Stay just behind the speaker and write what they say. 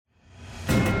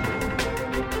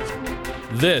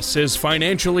This is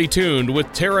Financially Tuned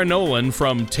with Tara Nolan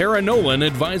from Tara Nolan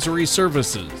Advisory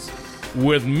Services.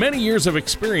 With many years of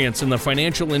experience in the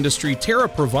financial industry, Tara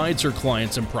provides her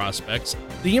clients and prospects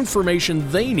the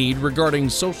information they need regarding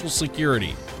Social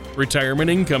Security, retirement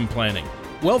income planning,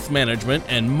 wealth management,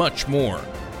 and much more.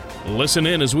 Listen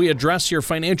in as we address your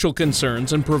financial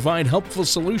concerns and provide helpful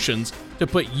solutions to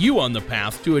put you on the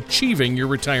path to achieving your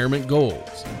retirement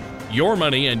goals. Your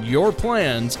money and your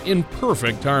plans in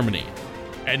perfect harmony.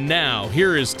 And now,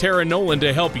 here is Tara Nolan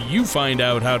to help you find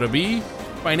out how to be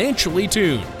financially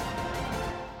tuned.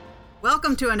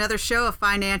 Welcome to another show of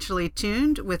Financially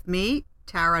Tuned with me,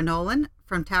 Tara Nolan,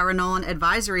 from Tara Nolan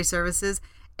Advisory Services,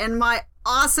 and my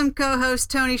awesome co-host,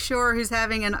 Tony Shore, who's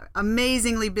having an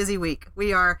amazingly busy week.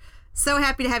 We are so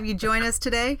happy to have you join us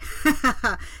today.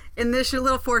 In this, your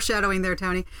little foreshadowing there,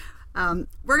 Tony.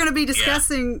 We're going to be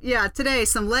discussing, today,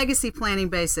 some legacy planning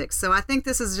basics. So I think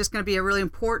this is just going to be a really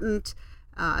important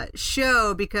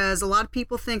show because a lot of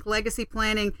people think legacy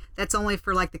planning, that's only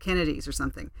for like the Kennedys or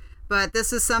something. But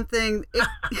this is something,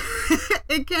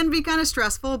 it can be kind of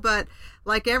stressful, but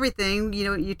like everything, you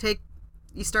know,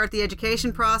 you start the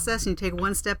education process and you take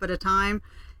one step at a time.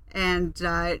 And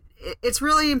it's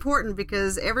really important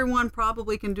because everyone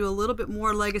probably can do a little bit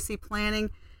more legacy planning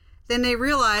than they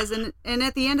realize. And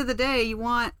at the end of the day, you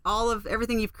want all of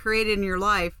everything you've created in your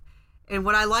life. And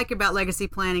what I like about legacy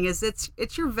planning is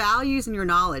it's your values and your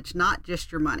knowledge, not just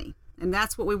your money. And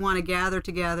that's what we want to gather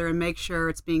together and make sure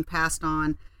it's being passed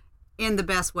on in the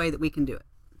best way that we can do it.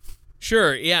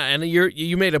 Sure, yeah, and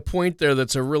you made a point there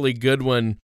that's a really good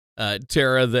one,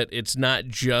 Tara, that it's not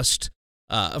just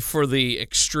for the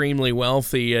extremely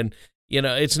wealthy, and you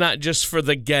know, it's not just for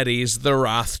the Gettys, the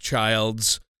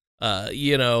Rothschilds,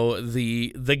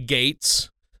 the Gates,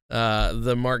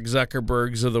 the Mark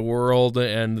Zuckerbergs of the world,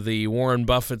 and the Warren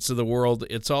Buffetts of the world.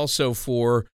 It's also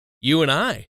for you and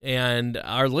I and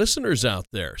our listeners out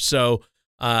there. So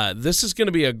this is going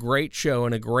to be a great show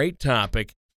and a great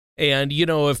topic. And, you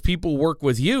know, if people work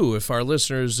with you, if our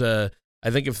listeners, I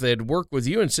think if they'd work with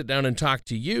you and sit down and talk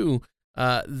to you,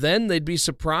 then they'd be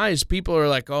surprised. People are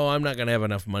like, oh, I'm not going to have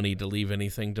enough money to leave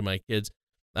anything to my kids.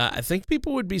 I think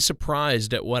people would be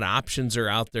surprised at what options are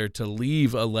out there to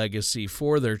leave a legacy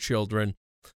for their children.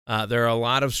 There are a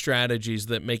lot of strategies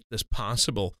that make this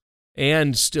possible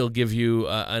and still give you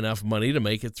enough money to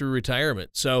make it through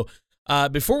retirement. So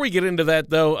before we get into that,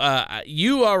 though,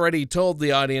 you already told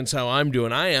the audience how I'm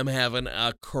doing. I am having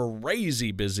a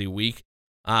crazy busy week.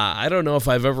 I don't know if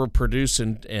I've ever produced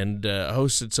and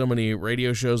hosted so many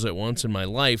radio shows at once in my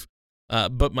life.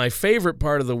 But my favorite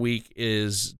part of the week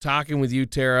is talking with you,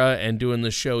 Tara, and doing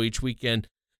the show each weekend.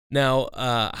 Now,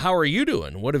 how are you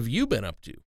doing? What have you been up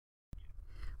to?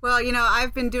 Well, you know,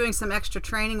 I've been doing some extra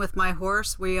training with my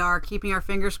horse. We are keeping our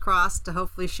fingers crossed to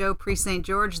hopefully show Pre-St.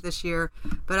 George this year.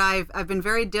 But I've been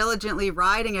very diligently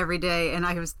riding every day, and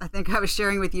I think I was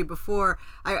sharing with you before.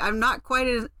 I'm not quite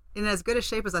in as good a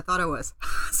shape as I thought I was.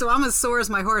 So I'm as sore as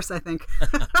my horse, I think.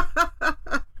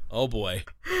 Oh boy!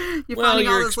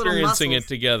 You're experiencing it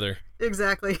together.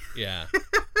 Exactly. Yeah.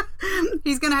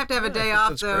 He's gonna have to have a day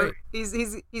off though.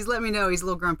 Great. He's let me know he's a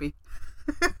little grumpy.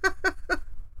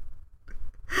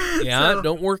 Yeah, so,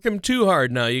 don't work him too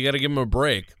hard now. You got to give him a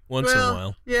break once in a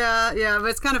while. Yeah, but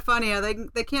it's kind of funny how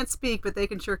they can't speak, but they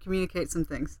can sure communicate some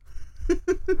things.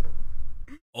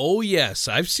 Oh yes,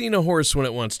 I've seen a horse when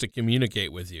it wants to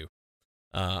communicate with you.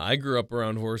 I grew up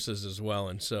around horses as well,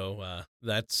 and so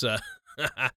that's.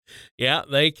 Yeah,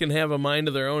 they can have a mind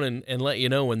of their own and let you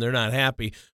know when they're not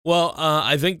happy. Well,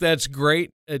 I think that's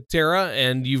great, Tara,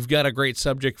 and you've got a great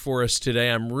subject for us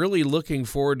today. I'm really looking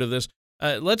forward to this.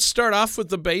 Let's start off with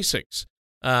the basics.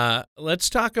 Let's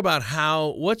talk about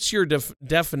what's your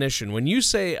definition? When you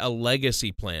say a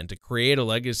legacy plan, to create a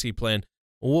legacy plan,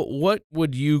 what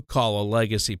would you call a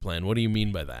legacy plan? What do you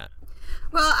mean by that?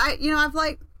 Well, I'd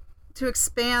like to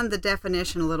expand the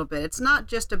definition a little bit. It's not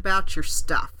just about your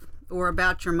stuff or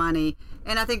about your money.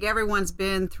 And I think everyone's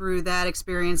been through that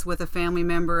experience with a family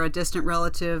member, a distant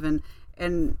relative, and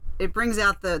it brings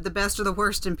out the best or the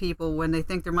worst in people when they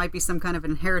think there might be some kind of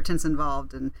inheritance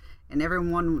involved and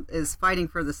everyone is fighting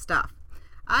for the stuff.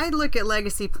 I look at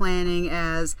legacy planning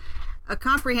as a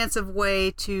comprehensive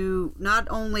way to not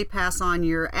only pass on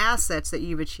your assets that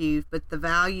you've achieved, but the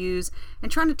values, and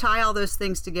trying to tie all those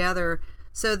things together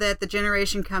so that the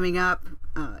generation coming up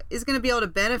is going to be able to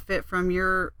benefit from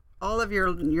all of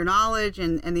your knowledge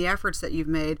and the efforts that you've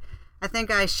made. I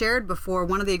think I shared before,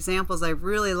 one of the examples I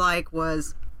really like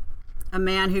was a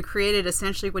man who created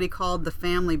essentially what he called the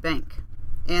family bank.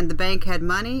 And the bank had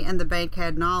money and the bank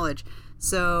had knowledge.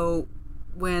 So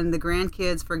when the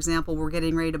grandkids, for example, were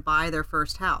getting ready to buy their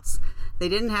first house, They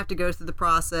didn't have to go through the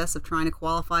process of trying to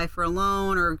qualify for a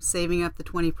loan or saving up the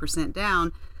 20%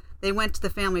 down. They went to the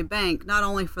family bank not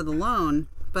only for the loan,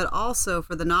 but also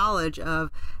for the knowledge of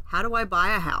how do I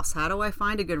buy a house? How do I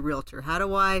find a good realtor? How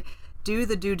do I do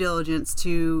the due diligence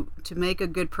to make a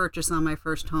good purchase on my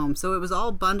first home? So it was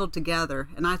all bundled together,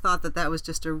 and I thought that was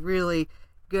just a really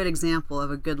good example of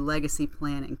a good legacy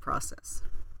planning process.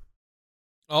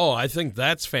 Oh, I think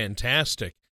that's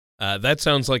fantastic. That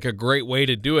sounds like a great way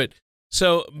to do it.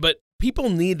 So, but people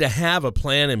need to have a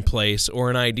plan in place or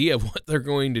an idea of what they're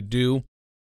going to do.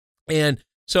 And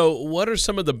so what are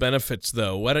some of the benefits,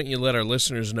 though? Why don't you let our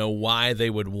listeners know why they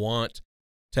would want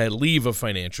to leave a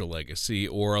financial legacy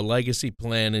or a legacy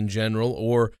plan in general,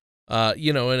 or, and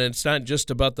it's not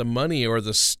just about the money or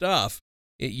the stuff.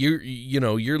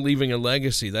 You're leaving a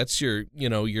legacy. That's your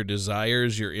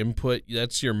desires, your input.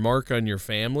 That's your mark on your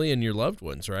family and your loved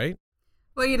ones, right?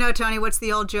 Well, Tony, what's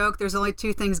the old joke? There's only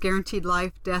two things guaranteed: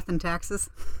 life, death, and taxes.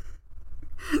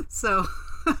 So.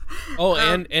 Oh,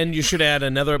 and you should add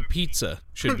another pizza.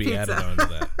 Should be added onto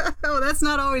that. Oh, that's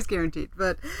not always guaranteed,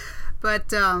 but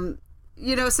so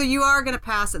you are going to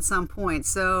pass at some point.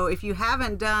 So if you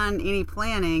haven't done any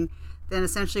planning, then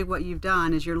essentially what you've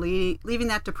done is you're leaving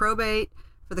that to probate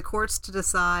for the courts to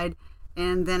decide,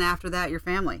 and then after that, your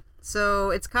family. So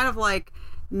it's kind of like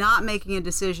not making a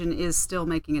decision is still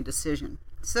making a decision.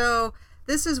 So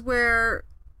this is where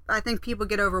I think people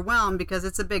get overwhelmed because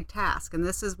it's a big task. And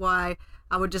this is why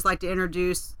I would just like to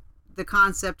introduce the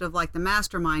concept of like the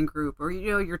mastermind group, or,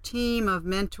 your team of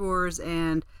mentors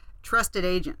and trusted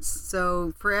agents.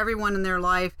 So for everyone in their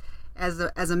life, as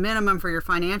a minimum for your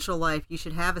financial life, you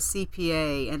should have a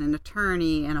CPA and an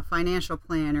attorney and a financial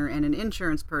planner and an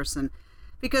insurance person,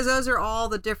 because those are all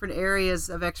the different areas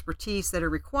of expertise that are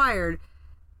required.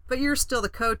 But you're still the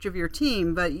coach of your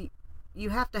team, but you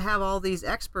have to have all these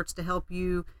experts to help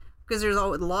you, because the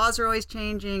laws are always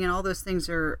changing and all those things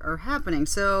are happening.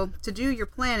 So to do your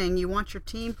planning, you want your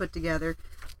team put together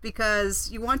because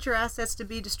you want your assets to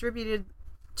be distributed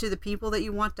to the people that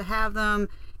you want to have them.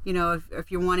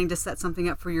 If you're wanting to set something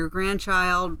up for your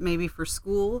grandchild, maybe for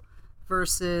school,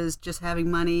 versus just having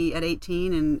money at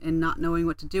 18 and not knowing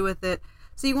what to do with it.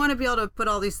 So you want to be able to put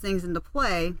all these things into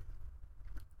play.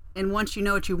 And once you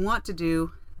know what you want to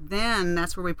do, then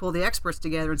that's where we pull the experts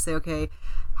together and say, okay,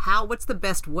 what's the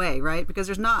best way, right? Because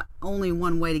there's not only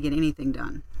one way to get anything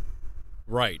done.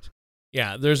 Right.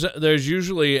 Yeah, there's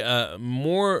usually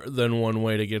more than one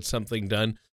way to get something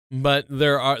done, but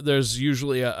there's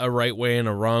usually a right way and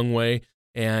a wrong way,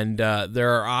 and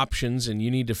there are options, and you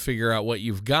need to figure out what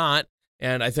you've got.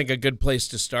 And I think a good place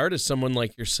to start is someone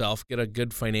like yourself. Get a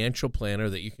good financial planner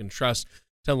that you can trust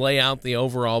to lay out the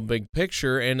overall big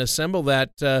picture and assemble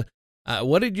that.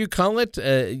 What did you call it?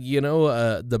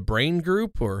 The brain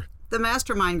group, or the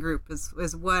mastermind group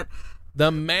is what.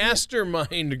 The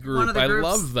mastermind group. I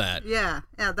love that. Yeah,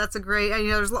 that's a great.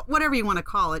 There's whatever you want to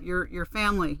call it. Your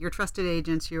family, your trusted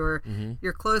agents, your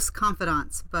close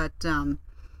confidants, but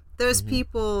those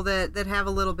people that have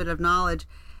a little bit of knowledge.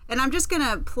 And I'm just going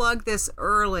to plug this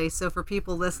early, so for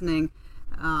people listening,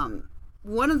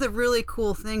 one of the really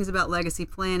cool things about legacy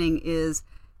planning is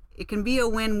it can be a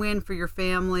win-win for your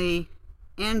family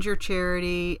and your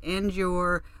charity and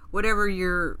your where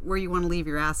you want to leave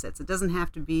your assets. It doesn't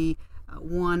have to be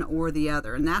one or the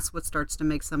other, and that's what starts to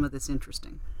make some of this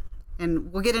interesting.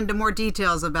 And we'll get into more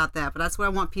details about that, but that's what I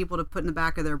want people to put in the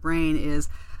back of their brain is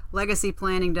legacy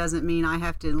planning doesn't mean I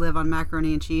have to live on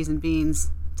macaroni and cheese and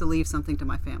beans to leave something to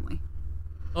my family.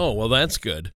 Oh, well, that's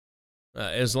good.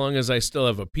 As long as I still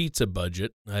have a pizza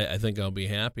budget, I think I'll be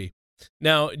happy.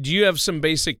 Now, do you have some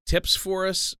basic tips for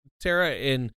us, Tara,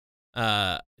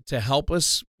 to help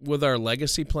us with our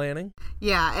legacy planning?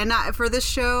 Yeah, and for this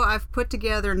show, I've put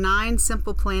together 9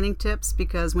 simple planning tips,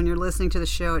 because when you're listening to the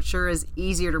show, it sure is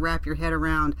easier to wrap your head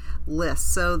around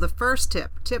lists. So the first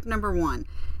tip number 1,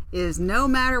 is no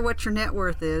matter what your net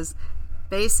worth is,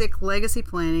 basic legacy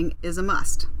planning is a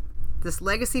must. This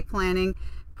legacy planning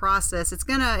process, it's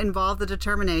going to involve the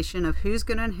determination of who's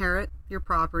going to inherit your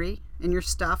property and your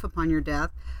stuff upon your death,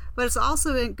 but it's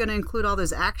also going to include all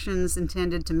those actions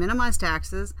intended to minimize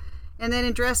taxes and then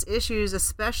address issues,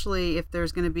 especially if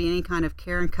there's going to be any kind of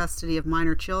care and custody of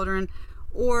minor children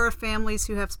or families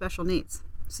who have special needs.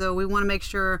 So we want to make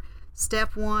sure,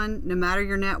 step 1, no matter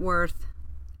your net worth,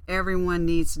 everyone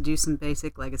needs to do some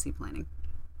basic legacy planning.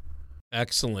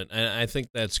 Excellent. And I think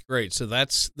that's great. So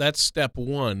that's step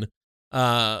 1.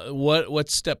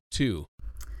 What's step 2?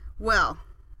 Well,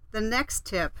 the next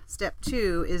tip, step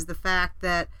 2, is the fact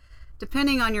that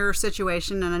depending on your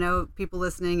situation, and I know people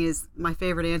listening is my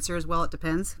favorite answer as well, it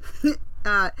depends.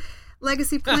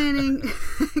 Legacy planning,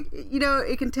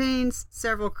 it contains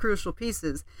several crucial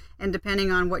pieces, and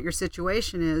depending on what your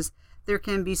situation is, there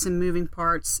can be some moving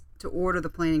parts to order the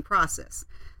planning process.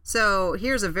 So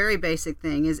here's a very basic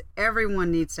thing, is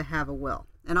everyone needs to have a will.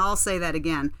 And I'll say that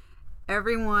again.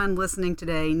 Everyone listening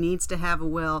today needs to have a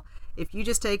will. If you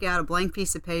just take out a blank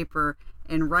piece of paper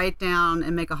and write down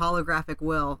and make a holographic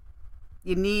will,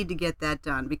 you need to get that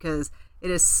done, because it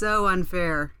is so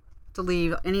unfair to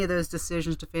leave any of those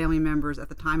decisions to family members at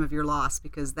the time of your loss,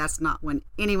 because that's not when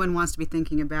anyone wants to be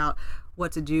thinking about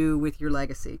what to do with your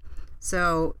legacy.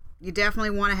 So you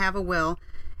definitely want to have a will,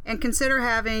 and consider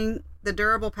having the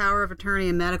durable power of attorney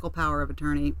and medical power of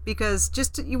attorney, because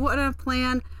you want to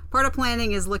plan. Part of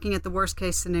planning is looking at the worst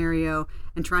case scenario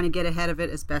and trying to get ahead of it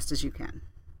as best as you can.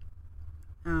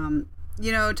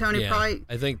 Tony, probably.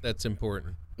 I think that's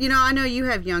important. I know you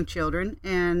have young children,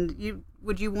 and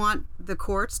would you want the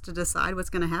courts to decide what's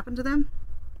going to happen to them?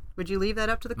 Would you leave that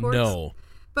up to the courts? No.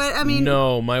 But I mean,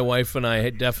 no, my wife and I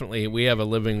we have a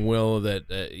living will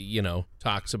that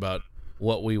talks about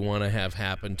what we want to have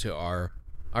happen to our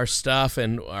stuff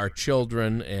and our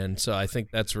children, and so I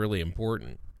think that's really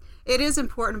important. It is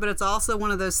important, but it's also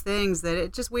one of those things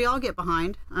that we all get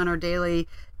behind on our daily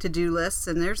to-do lists,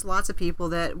 and there's lots of people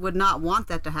that would not want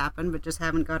that to happen, but just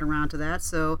haven't got around to that.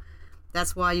 So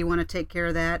that's why you want to take care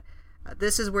of that.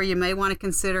 This is where you may want to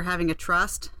consider having a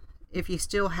trust if you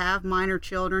still have minor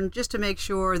children, just to make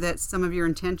sure that some of your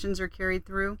intentions are carried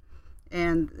through,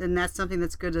 and that's something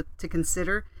that's good to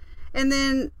consider. And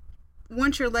then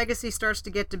once your legacy starts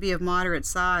to get to be of moderate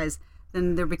size,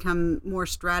 then there become more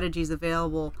strategies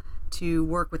available to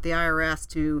work with the IRS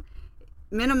to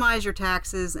minimize your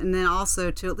taxes, and then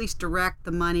also to at least direct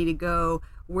the money to go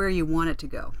where you want it to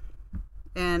go.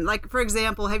 And like, for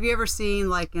example, have you ever seen,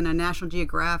 like in a National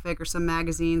Geographic or some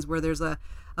magazines, where there's a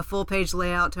full page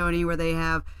layout, Tony, where they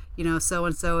have,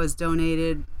 so-and-so has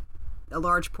donated a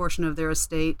large portion of their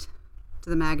estate to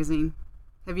the magazine?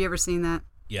 Have you ever seen that?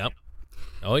 Yep.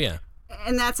 Oh, yeah.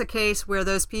 And that's a case where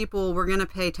those people were going to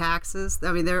pay taxes.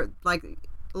 I mean, they're like,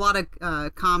 a lot of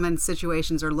common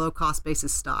situations are low-cost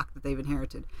basis stock that they've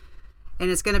inherited. And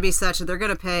it's going to be such that they're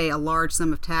going to pay a large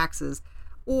sum of taxes,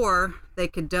 or they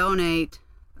could donate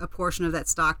a portion of that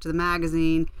stock to the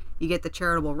magazine. You get the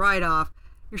charitable write-off.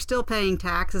 You're still paying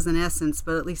taxes in essence,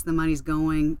 but at least the money's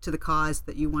going to the cause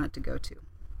that you want it to go to.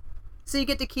 So you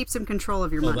get to keep some control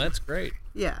of your money. Well, that's great.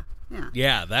 Yeah.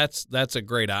 Yeah, that's a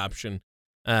great option.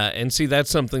 And see, that's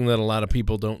something that a lot of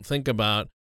people don't think about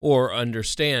or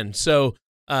understand. So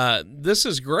this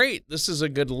is great. This is a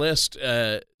good list.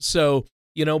 But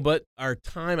our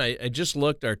time, I just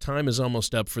looked, our time is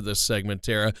almost up for this segment,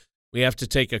 Tara. We have to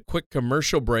take a quick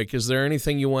commercial break. Is there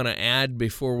anything you want to add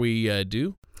before we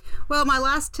do? Well, my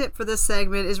last tip for this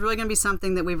segment is really going to be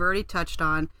something that we've already touched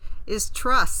on, is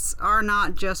trusts are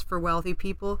not just for wealthy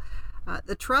people.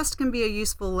 The trust can be a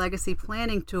useful legacy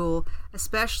planning tool,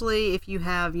 especially if you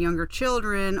have younger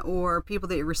children or people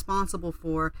that you're responsible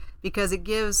for, because it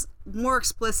gives more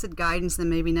explicit guidance than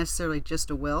maybe necessarily just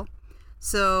a will.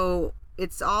 So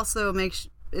it's also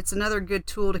it's another good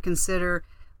tool to consider,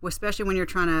 especially when you're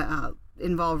trying to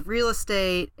involve real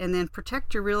estate and then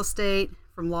protect your real estate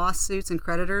from lawsuits and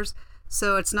creditors.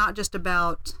 So it's not just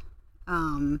about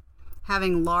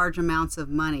having large amounts of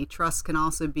money. Trusts can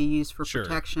also be used for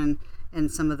protection and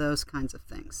some of those kinds of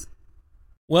things.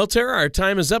 Well, Tara, our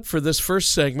time is up for this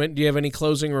first segment. Do you have any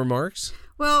closing remarks?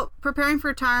 Well, preparing for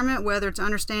retirement, whether it's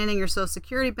understanding your Social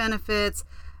Security benefits,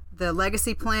 the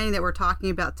legacy planning that we're talking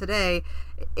about today,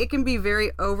 it can be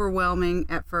very overwhelming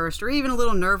at first, or even a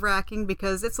little nerve-wracking,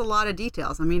 because it's a lot of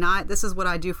details. I mean, this is what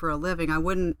I do for a living. I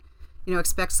wouldn't,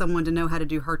 expect someone to know how to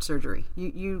do heart surgery.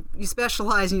 You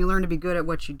specialize and you learn to be good at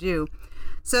what you do.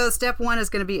 So step one is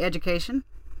going to be education.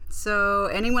 So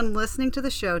anyone listening to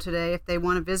the show today, if they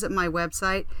want to visit my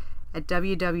website at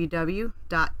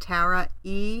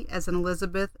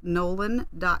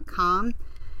www.tarae.nolan.com,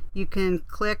 you can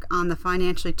click on the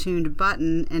Financially Tuned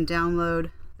button and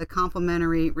download the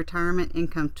complimentary Retirement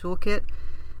Income Toolkit.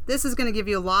 This is going to give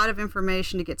you a lot of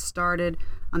information to get started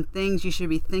on things you should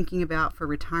be thinking about for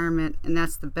retirement, and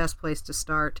that's the best place to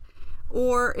start.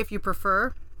 Or if you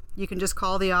prefer, you can just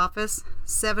call the office,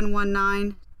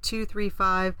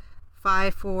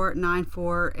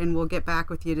 719-235-5494, and we'll get back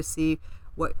with you to see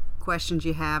what questions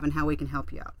you have and how we can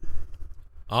help you out.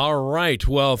 All right.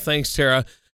 Well, thanks, Tara.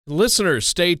 Listeners,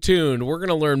 stay tuned. We're going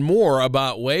to learn more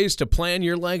about ways to plan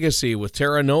your legacy with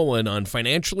Tara Nolan on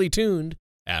Financially Tuned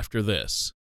after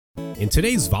this. In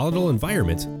today's volatile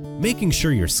environment, making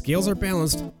sure your scales are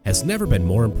balanced has never been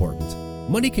more important.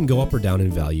 Money can go up or down in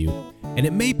value, and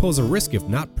it may pose a risk if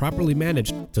not properly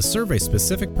managed to serve a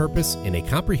specific purpose in a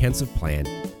comprehensive plan.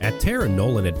 At Tara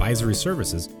Nolan Advisory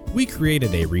Services, we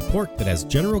created a report that has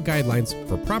general guidelines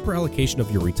for proper allocation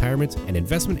of your retirement and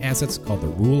investment assets called the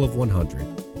Rule of 100.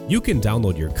 You can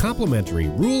download your complimentary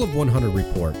Rule of 100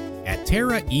 report at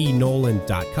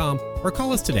taraenolan.com or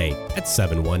call us today at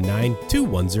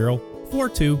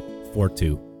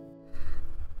 719-210-4242.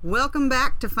 Welcome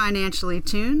back to Financially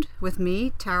Tuned with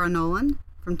me, Tara Nolan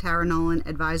from Tara Nolan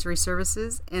Advisory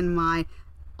Services, and my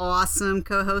awesome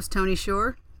co-host Tony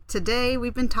Shore. Today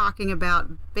we've been talking about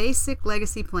basic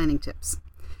legacy planning tips.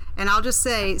 And I'll just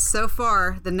say, so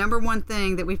far, the number one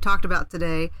thing that we've talked about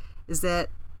today is that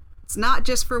it's not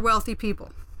just for wealthy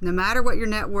people. No matter what your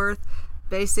net worth,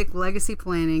 basic legacy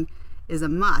planning is a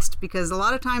must, because a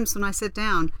lot of times when I sit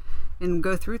down and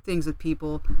go through things with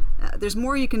people, there's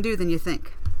more you can do than you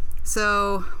think.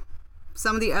 So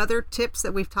some of the other tips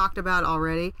that we've talked about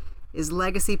already is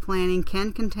legacy planning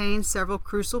can contain several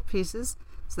crucial pieces.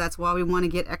 So that's why we want to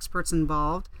get experts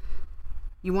involved.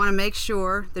 You want to make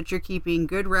sure that you're keeping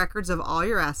good records of all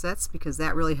your assets, because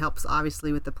that really helps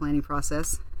obviously with the planning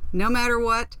process. No matter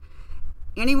what,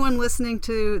 anyone listening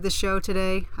to the show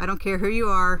today, I don't care who you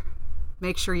are,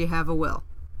 make sure you have a will.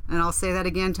 And I'll say that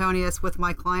again, Tony, that's with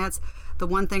my clients. The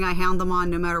one thing I hound them on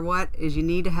no matter what is you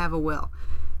need to have a will.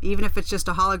 Even if it's just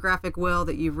a holographic will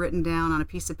that you've written down on a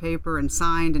piece of paper and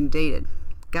signed and dated.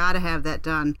 Got to have that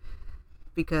done,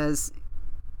 because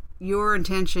your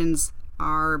intentions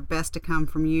are best to come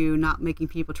from you, not making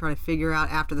people try to figure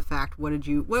out after the fact what would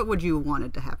you have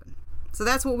wanted to happen. So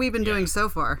that's what we've been doing so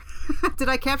far. Did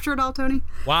I capture it all, Tony?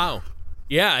 Wow.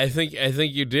 Yeah, I think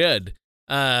you did.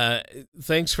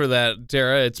 Thanks for that,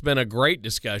 Tara. It's been a great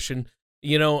discussion.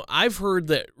 You know, I've heard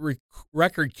that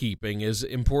record keeping is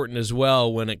important as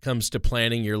well when it comes to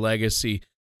planning your legacy.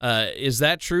 Is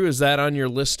that true? Is that on your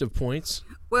list of points?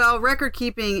 Well, record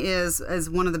keeping is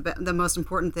one of the most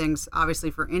important things,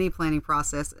 obviously, for any planning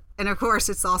process. And of course,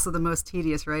 it's also the most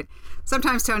tedious, right?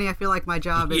 Sometimes, Tony, I feel like my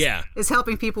job is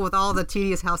helping people with all the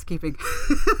tedious housekeeping.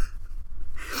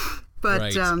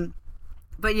 But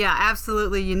yeah,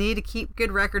 absolutely. You need to keep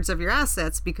good records of your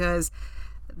assets, because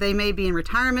they may be in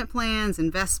retirement plans,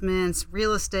 investments,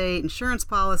 real estate, insurance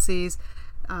policies.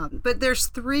 But there's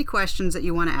 3 questions that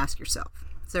you want to ask yourself.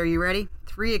 So are you ready?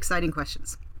 3 exciting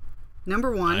questions.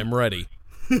 Number 1. I'm ready.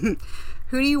 Who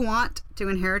do you want to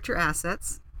inherit your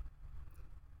assets?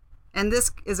 And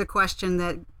this is a question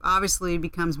that obviously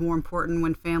becomes more important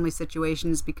when family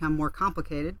situations become more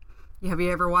complicated. Have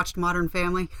you ever watched Modern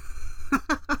Family?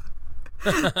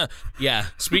 Yeah.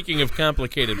 Speaking of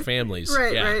complicated families.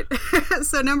 Right.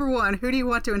 So number 1, who do you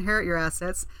want to inherit your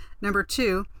assets? Number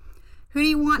 2, who do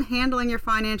you want handling your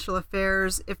financial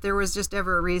affairs if there was just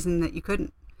ever a reason that you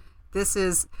couldn't? This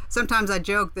is, sometimes I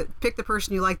joke that pick the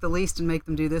person you like the least and make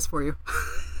them do this for you.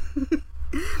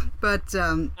 But,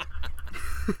 and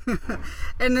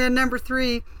then number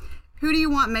 3, who do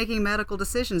you want making medical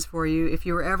decisions for you if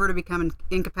you were ever to become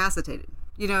incapacitated?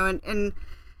 You know, and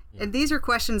these are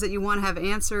questions that you want to have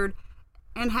answered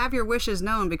and have your wishes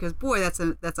known, because boy, that's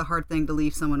a hard thing to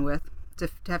leave someone with, to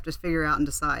have to figure out and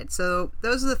decide. So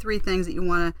those are the 3 things that you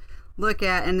want to look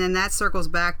at, and then that circles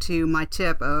back to my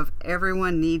tip of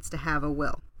everyone needs to have a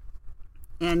will.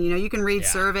 And you know, you can read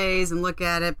surveys and look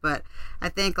at it, but I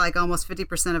think like almost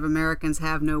 50% of Americans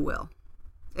have no will.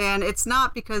 And it's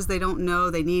not because they don't know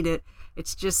they need it,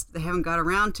 it's just they haven't got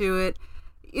around to it.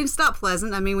 It's not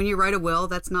pleasant. I mean, when you write a will,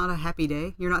 that's not a happy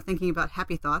day. You're not thinking about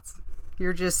happy thoughts.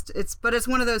 You're just, but it's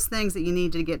one of those things that you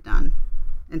need to get done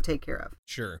and take care of.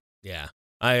 Sure. Yeah,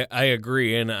 I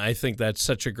agree. And I think that's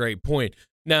such a great point.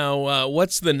 Now,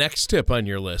 what's the next tip on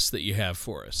your list that you have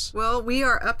for us? Well, we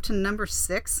are up to number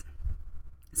 6.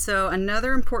 So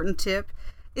another important tip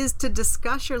is to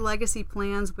discuss your legacy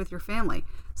plans with your family.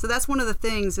 So that's one of the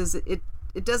things, is it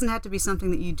doesn't have to be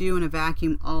something that you do in a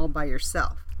vacuum all by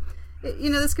yourself.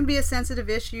 You know, this can be a sensitive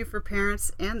issue for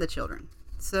parents and the children.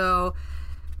 So,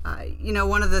 you know,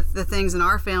 one of the things in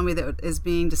our family that is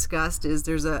being discussed is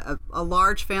there's a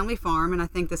large family farm, and I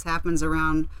think this happens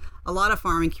around a lot of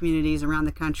farming communities around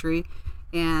the country,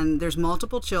 and there's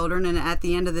multiple children, and at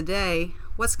the end of the day,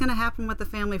 what's going to happen with the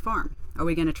family farm? Are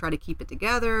we going to try to keep it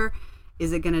together?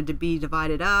 Is it going to be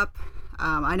divided up?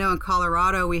 I know in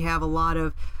Colorado we have a lot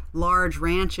of large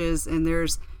ranches, and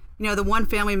there's, you know, the one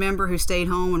family member who stayed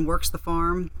home and works the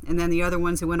farm, and then the other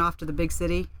ones who went off to the big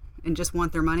city and just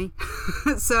want their money.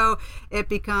 So it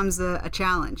becomes a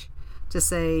challenge to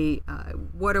say,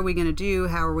 what are we going to do?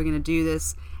 How are we going to do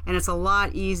this? And it's a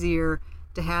lot easier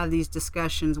to have these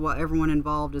discussions while everyone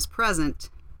involved is present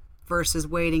versus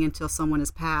waiting until someone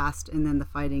has passed and then the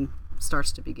fighting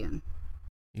starts to begin.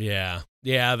 Yeah.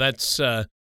 Yeah, that's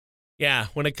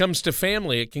when it comes to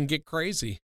family, it can get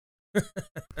crazy.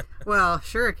 Well,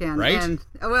 sure it can. Right? And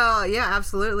well, yeah,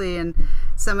 absolutely. And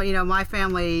my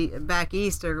family back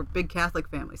east are big Catholic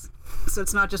families. So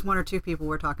it's not just one or two people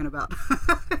we're talking about.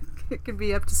 It could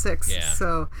be up to 6. Yeah.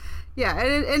 So, yeah,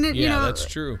 and That's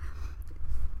true.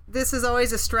 This is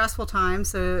always a stressful time,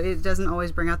 so it doesn't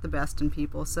always bring out the best in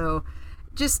people. So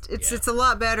it's a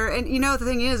lot better. And the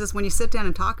thing is when you sit down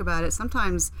and talk about it,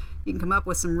 sometimes you can come up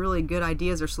with some really good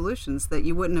ideas or solutions that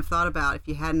you wouldn't have thought about if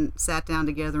you hadn't sat down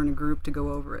together in a group to go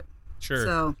over it.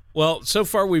 Sure. So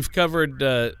far we've covered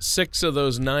 6 of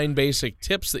those 9 basic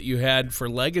tips that you had for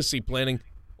legacy planning.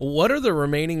 What are the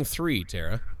remaining 3,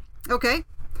 Tara? Okay.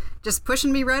 Just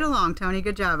pushing me right along, Tony.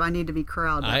 Good job. I need to be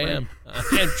corralled. I am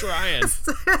trying.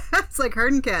 It's like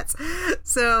herding cats.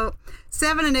 So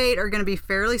 7 and 8 are going to be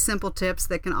fairly simple tips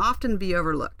that can often be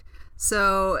overlooked.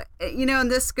 So, and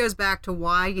this goes back to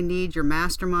why you need your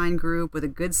mastermind group with a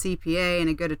good CPA and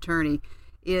a good attorney,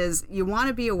 is you want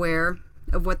to be aware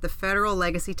of what the federal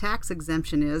legacy tax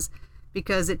exemption is,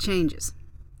 because it changes.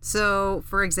 So,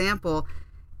 for example,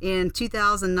 in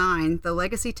 2009, the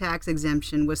legacy tax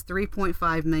exemption was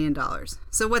 $3.5 million.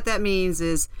 So what that means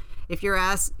is if your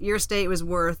estate was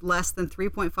worth less than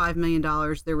 $3.5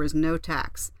 million, there was no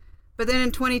tax. But then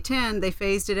in 2010, they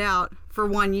phased it out for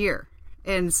 1 year.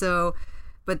 And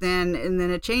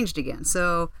then it changed again.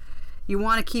 So you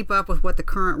want to keep up with what the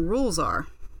current rules are.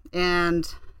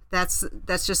 And that's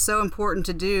just so important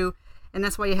to do. And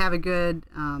that's why you have a good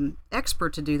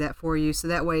expert to do that for you. So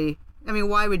that way,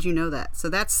 why would you know that? So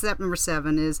that's step number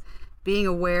 7, is being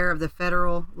aware of the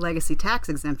federal legacy tax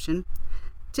exemption.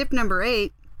 Tip number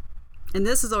 8, and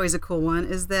this is always a cool one,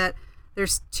 is that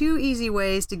there's 2 easy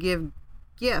ways to give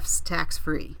gifts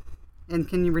tax-free and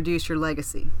can you reduce your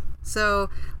legacy. So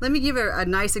let me give a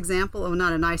nice example,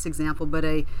 not a nice example, but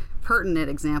a pertinent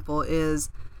example. Is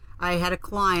I had a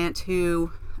client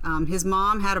who, his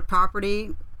mom had a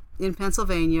property in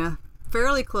Pennsylvania,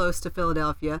 fairly close to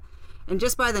Philadelphia, and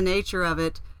just by the nature of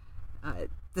it,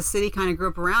 the city kind of grew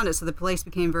up around it, so the place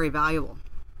became very valuable.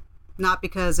 Not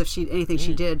because of anything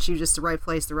she did, she was just the right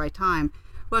place, the right time.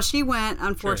 Well, she went,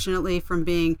 unfortunately, from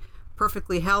being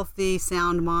perfectly healthy,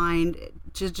 sound mind,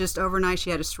 just overnight she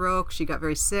had a stroke, she got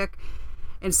very sick,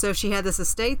 and so she had this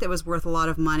estate that was worth a lot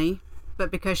of money,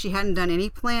 but because she hadn't done any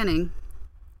planning,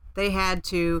 they had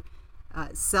to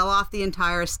sell off the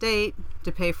entire estate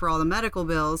to pay for all the medical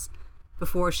bills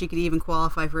before she could even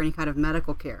qualify for any kind of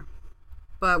medical care.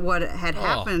 But what had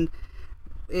happened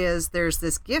is there's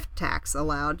this gift tax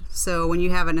allowed. So when you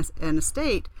have an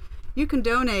estate, you can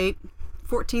donate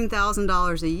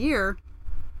 $14,000 a year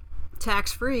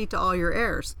tax-free to all your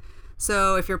heirs.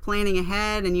 So if you're planning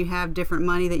ahead and you have different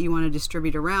money that you want to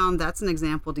distribute around, that's an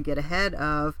example to get ahead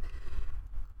of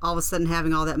all of a sudden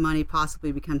having all that money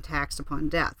possibly become taxed upon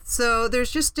death. So there's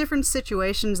just different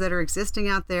situations that are existing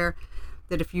out there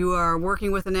that if you are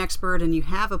working with an expert and you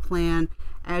have a plan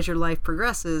as your life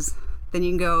progresses, then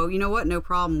you can go, you know what, no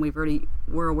problem,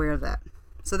 we're aware of that.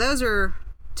 So those are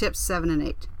tips 7 and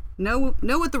 8. Know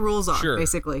what the rules are,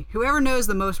 basically. Whoever knows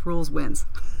the most rules wins.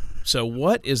 So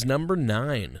what is number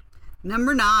 9?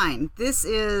 Number 9, this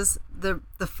is the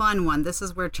fun one. This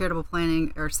is where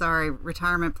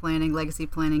retirement planning, legacy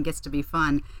planning gets to be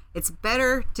fun. It's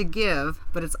better to give,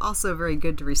 but it's also very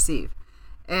good to receive.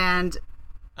 And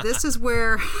this is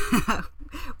where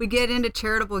we get into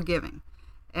charitable giving.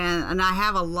 And I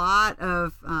have a lot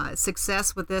of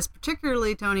success with this,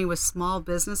 particularly, Tony, with small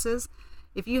businesses.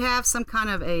 If you have some kind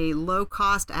of a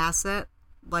low-cost asset,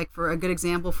 like for a good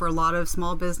example for a lot of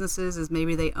small businesses is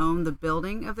maybe they own the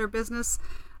building of their business,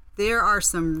 there are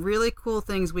some really cool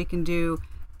things we can do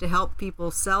to help people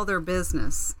sell their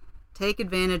business, take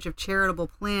advantage of charitable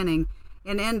planning,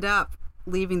 and end up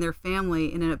leaving their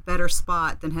family in a better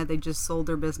spot than had they just sold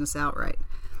their business outright.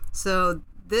 So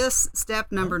this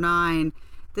step number 9,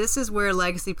 this is where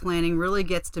legacy planning really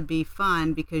gets to be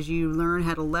fun, because you learn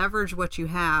how to leverage what you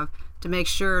have to make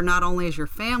sure not only is your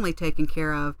family taken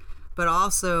care of, but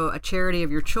also a charity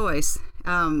of your choice.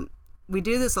 We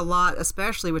do this a lot,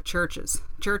 especially with churches.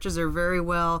 Churches are very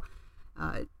well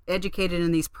educated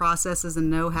in these processes and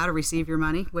know how to receive your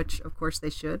money, which of course they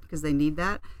should, because they need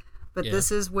that. But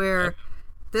this is where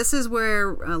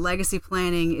legacy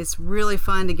planning, it's really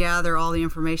fun to gather all the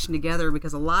information together,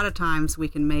 because a lot of times we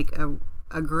can make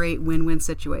a great win-win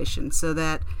situation so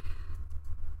that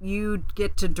you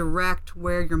get to direct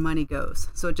where your money goes.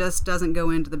 So it just doesn't go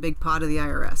into the big pot of the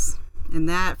IRS. And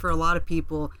that, for a lot of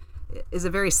people, is a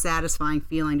very satisfying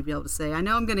feeling to be able to say, I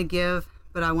know I'm going to give,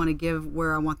 but I want to give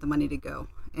where I want the money to go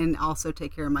and also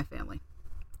take care of my family.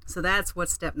 So that's what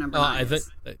step number 9 is.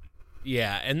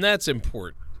 Yeah, and that's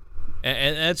important.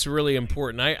 And that's really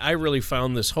important. I really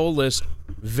found this whole list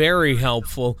very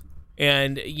helpful.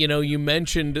 And, you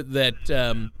mentioned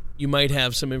that you might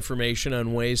have some information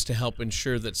on ways to help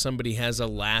ensure that somebody has a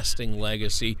lasting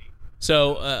legacy.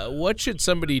 So what should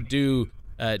somebody do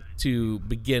to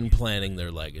begin planning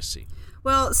their legacy?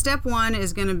 Well, step 1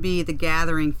 is going to be the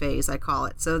gathering phase, I call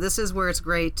it. So this is where it's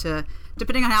great to,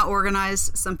 depending on how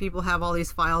organized, some people have all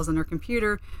these files on their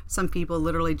computer. Some people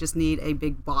literally just need a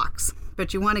big box.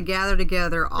 But you want to gather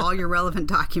together all your relevant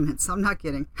documents. I'm not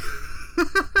kidding.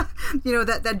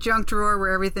 That junk drawer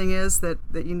where everything is that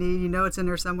you need, it's in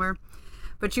there somewhere.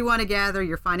 But you want to gather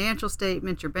your financial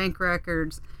statements, your bank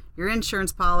records, your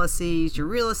insurance policies, your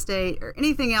real estate, or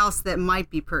anything else that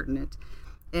might be pertinent.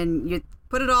 And you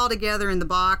put it all together in the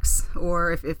box,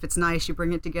 or if it's nice, you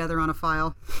bring it together on a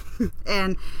file.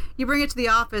 And you bring it to the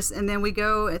office, and then we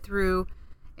go through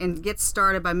and get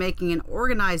started by making an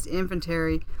organized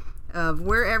inventory of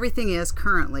where everything is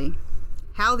currently,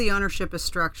 how the ownership is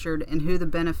structured, and who the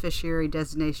beneficiary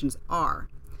designations are.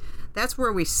 That's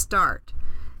where we start.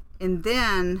 And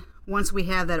then once we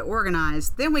have that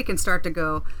organized, then we can start to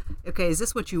go, okay, is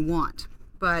this what you want?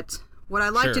 But what I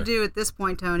like to do at this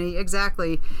point, Tony,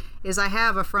 exactly, is I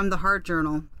have a From the Heart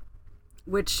journal,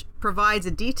 which provides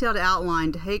a detailed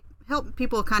outline to help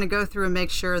people kind of go through and make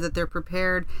sure that they're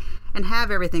prepared and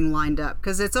have everything lined up.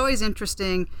 Because it's always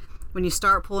interesting when you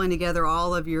start pulling together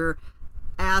all of your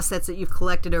assets that you've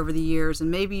collected over the years,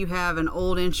 and maybe you have an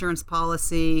old insurance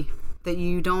policy that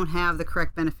you don't have the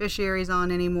correct beneficiaries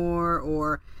on anymore,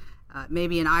 or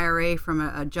maybe an IRA from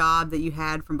a job that you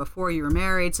had from before you were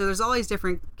married. So there's all these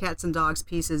different cats and dogs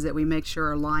pieces that we make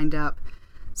sure are lined up.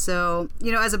 So,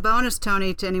 as a bonus,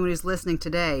 Tony, to anyone who's listening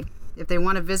today, if they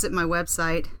want to visit my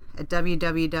website at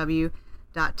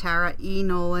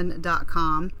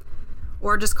www.taraenolan.com,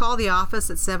 or just call the office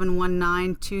at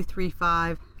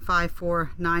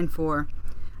 719-235-5494.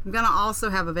 I'm going to also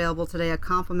have available today a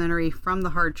complimentary From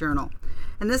the Heart journal.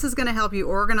 And this is going to help you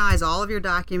organize all of your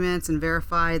documents and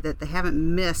verify that they haven't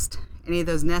missed any of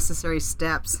those necessary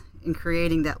steps in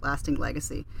creating that lasting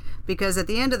legacy. Because at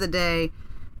the end of the day,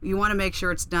 you want to make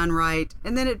sure it's done right.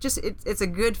 And then it's a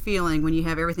good feeling when you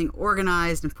have everything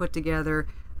organized and put together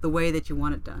the way that you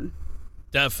want it done.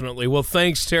 Definitely. Well,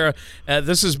 thanks, Tara.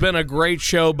 This has been a great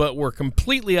show, but we're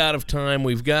completely out of time.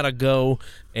 We've got to go.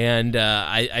 And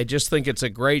I just think it's a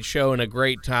great show and a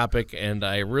great topic, and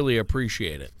I really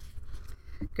appreciate it.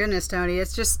 Goodness, Tony.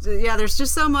 It's just, there's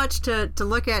just so much to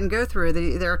look at and go through.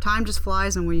 Time just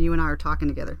flies when you and I are talking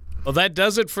together. Well, that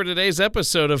does it for today's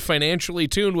episode of Financially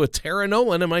Tuned with Tara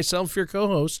Nolan and myself, your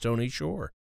co-host, Tony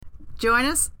Shore. Join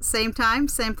us, same time,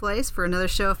 same place, for another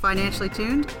show of Financially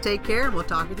Tuned. Take care, and we'll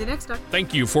talk with you next time.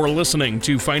 Thank you for listening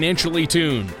to Financially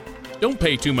Tuned. Don't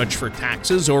pay too much for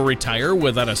taxes or retire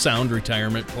without a sound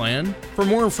retirement plan. For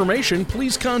more information,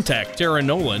 please contact Tara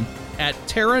Nolan at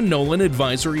Tara Nolan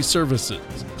Advisory Services.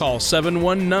 Call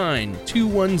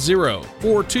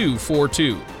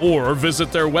 719-210-4242 or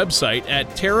visit their website at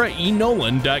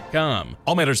taraenolan.com.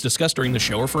 All matters discussed during the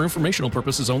show are for informational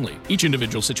purposes only. Each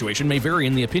individual situation may vary,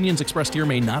 and the opinions expressed here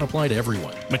may not apply to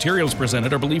everyone. Materials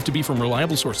presented are believed to be from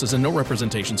reliable sources, and no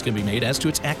representations can be made as to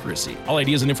its accuracy. All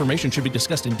ideas and information should be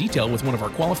discussed in detail with one of our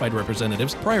qualified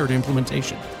representatives prior to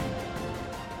implementation.